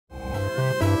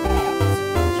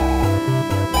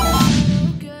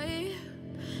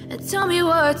Tell me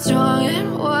what's wrong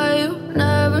and why you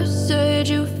never said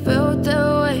you felt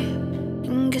that way.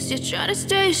 And guess you're trying to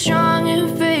stay strong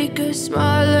and fake a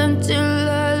smile until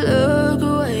I look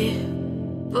away.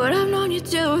 But I've known you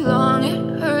too long,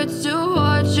 it hurts to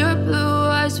watch your blue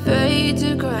eyes fade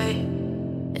to gray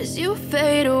as you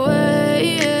fade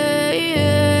away,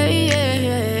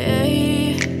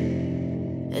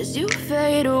 as you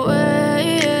fade away.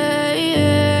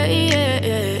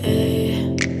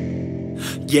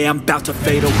 Yeah, I'm about to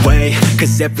fade away,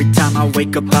 cause every time I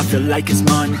wake up I feel like it's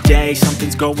Monday.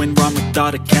 Something's going wrong with all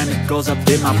the chemicals up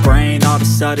in my brain. All of a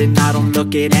sudden I don't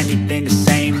look at anything the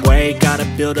same way. Got a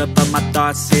build-up of my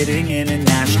thoughts sitting in an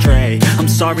ashtray. I'm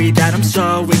sorry that I'm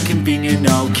so inconvenient,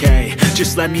 okay.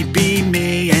 Just let me be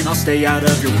me and I'll stay out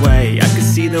of your way. I can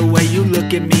see the way you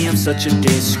look at me, I'm such a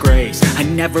disgrace. I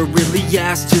never really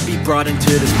asked to be brought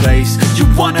into this place. You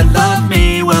wanna love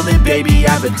me? Well then baby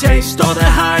I have a taste. All the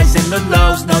highs and the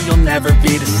lows, no, you'll never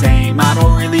be the same. I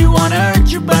don't really wanna hurt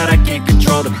you, but I can't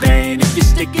control the pain. If you're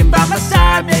sticking by my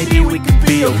side, maybe we could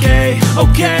be okay.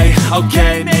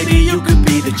 Okay, maybe you could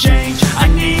be the change I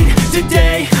need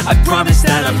today. I promise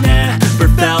that I've never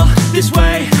felt this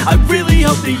way. I really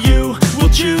hope that you will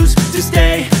choose to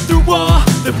stay through all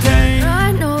the pain.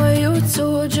 I know you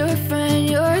told your friend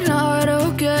you're not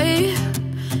okay.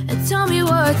 And tell me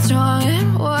what's wrong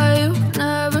and why you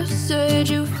never said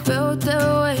you felt that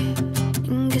way.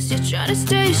 Guess you're trying to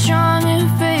stay strong and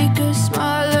fake a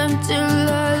smile until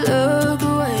I look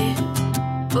away.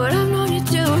 But I've known you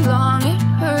too long, it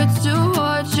hurts to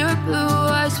watch your blue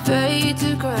eyes fade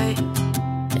to gray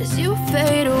as you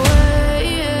fade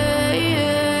away,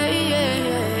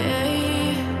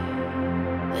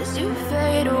 as you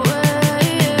fade away,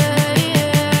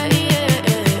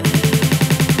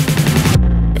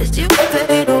 as you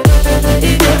fade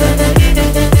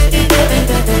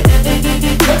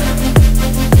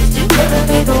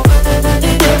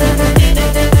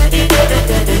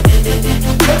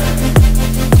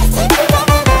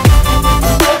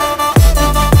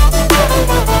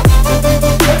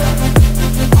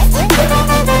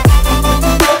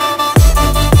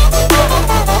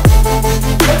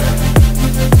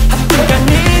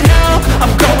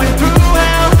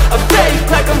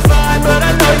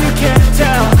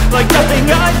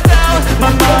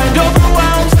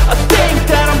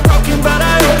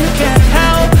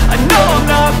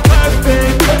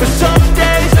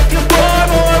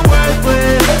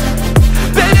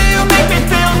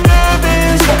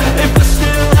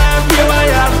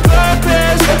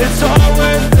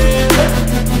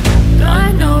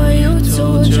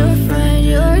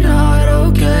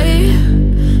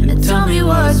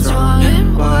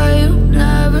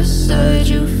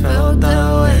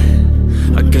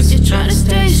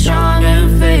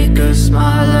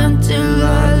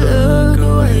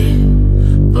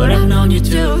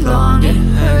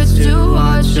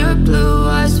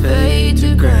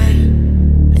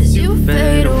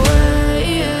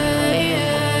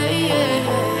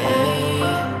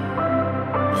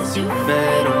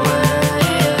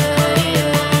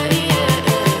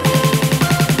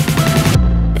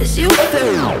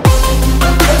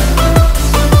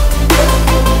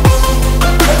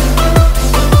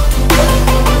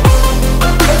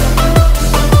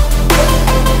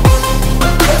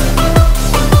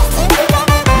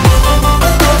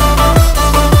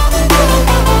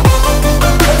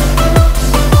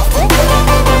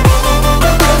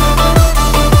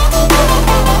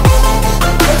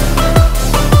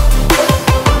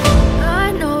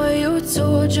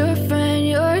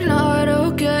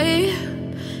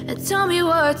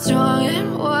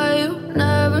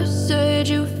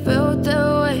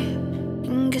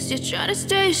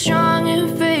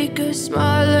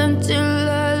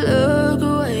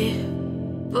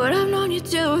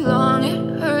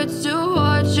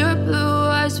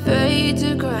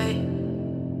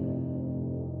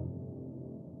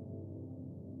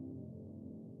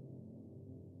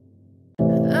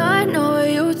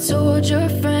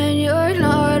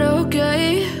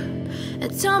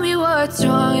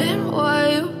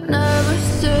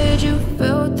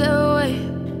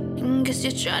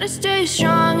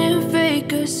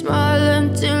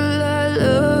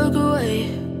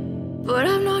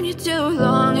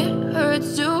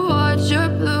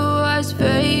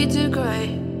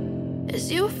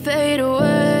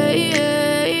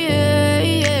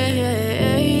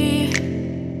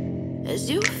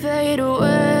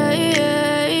away.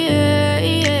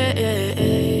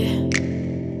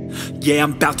 Yeah,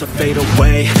 I'm about to fade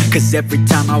away, cause every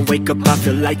time I wake up I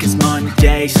feel like it's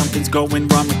Monday. Something's going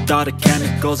wrong with all the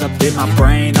chemicals up in my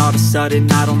brain. All of a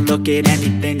sudden I don't look at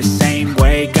anything the same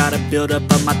way. Got a build up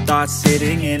of my thoughts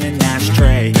sitting in an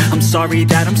ashtray. I'm sorry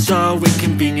that I'm so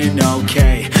inconvenient,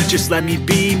 okay. Just let me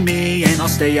be me and I'll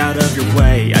stay out of your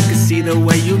way. I can see the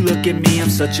way you look at me, I'm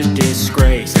such a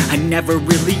disgrace. I never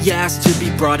really asked to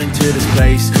be brought into this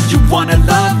place. You wanna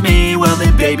love me? Well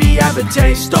then baby I have a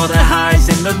taste. All the highs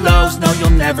and the lows, no you'll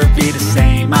never be the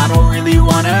same. I don't really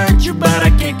wanna hurt you but I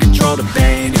can't control the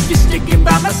pain. If you're sticking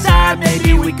by my side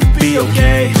maybe we could be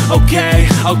okay.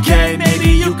 Okay, maybe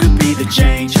you could be the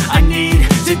change I need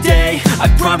today.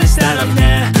 I promise that I've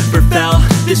never felt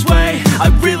this way. I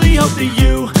really hope that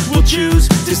you will choose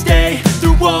to stay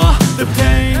through all the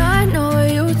pain. I know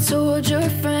you told your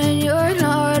friend you're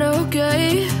not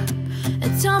okay,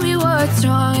 and tell me what's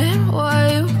wrong and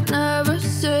why you never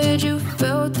said you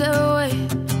felt that way.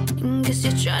 Guess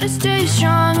you're trying to stay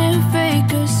strong and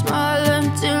fake a smile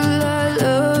until I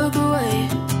look away.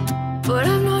 But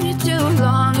I've known you too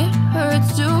long, it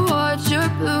hurts to watch your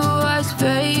blue eyes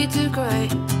fade to grey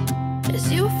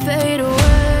as you fade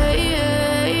away.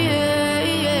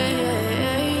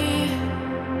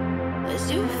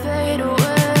 As you fade away.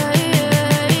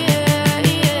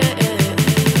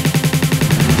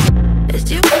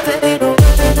 As you fade away.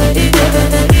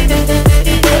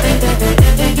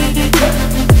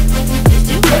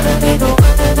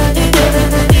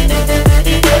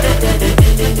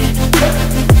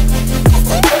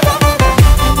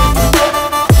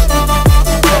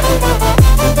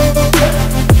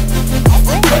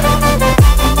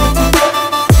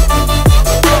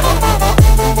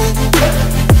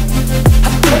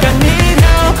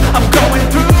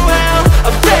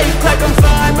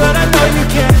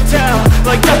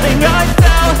 Like nothing I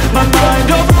felt, my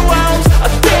mind overwhelms. I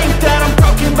think that I'm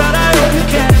broken, but I hope you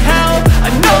can't help. I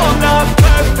know I'm not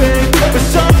perfect, but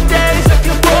some days I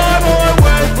feel far more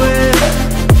worthless.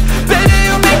 Baby,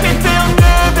 you make me feel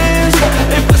nervous.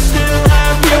 If I still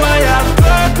have you, I have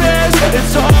purpose.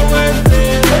 It's all worth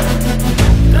it.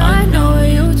 I know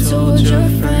you told your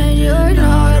friend you're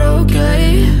not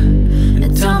okay,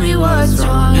 and tell me what's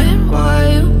wrong and why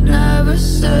you never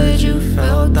said you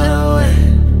felt that way.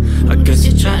 I guess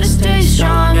you're trying to stay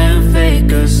strong and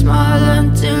fake a smile